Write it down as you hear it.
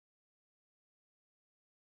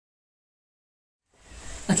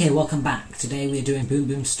Okay, welcome back. Today we are doing Boom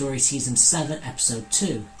Boom Story Season 7, Episode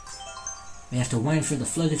 2. We have to wind through the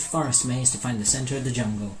flooded forest maze to find the centre of the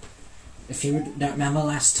jungle. If you don't remember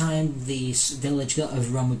last time, the village got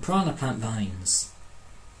overrun with piranha plant vines.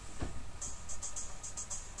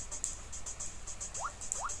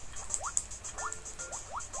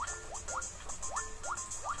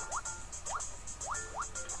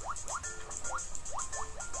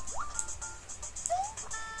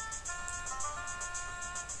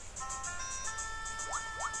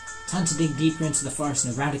 Time to dig deeper into the forest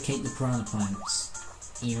and eradicate the piranha plants.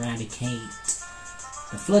 Eradicate.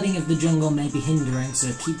 The flooding of the jungle may be hindering, so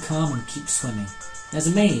keep calm and keep swimming. There's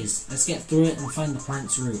a maze. Let's get through it and find the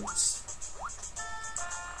plant's roots.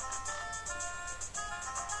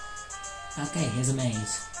 Okay, here's a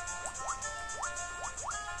maze.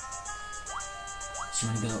 So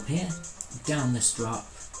you want to go up here, down this drop.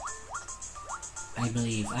 I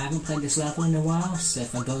believe. I haven't played this level in a while, so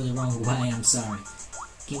if I go the wrong way, I'm sorry.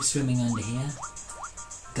 Keep swimming under here.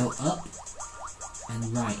 Go up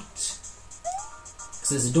and right. Because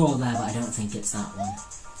there's a door there, but I don't think it's that one.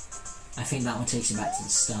 I think that one takes you back to the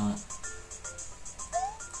start.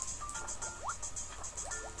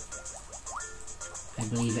 I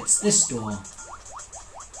believe it's this door.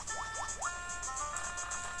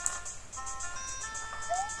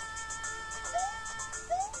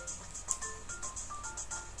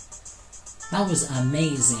 That was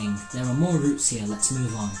amazing. There are more roots here, let's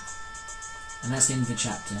move on. And that's the end of the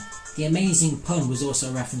chapter. The amazing pun was also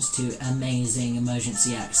a reference to Amazing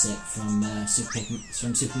Emergency Exit from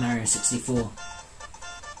Super Mario 64.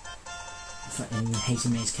 In Hazy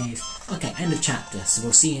Maze Cave. Okay, end of chapter, so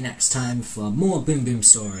we'll see you next time for more Boom Boom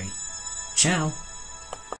Story. Ciao!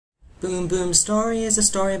 Boom Boom Story is a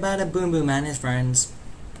story about a Boom Boom and his friends.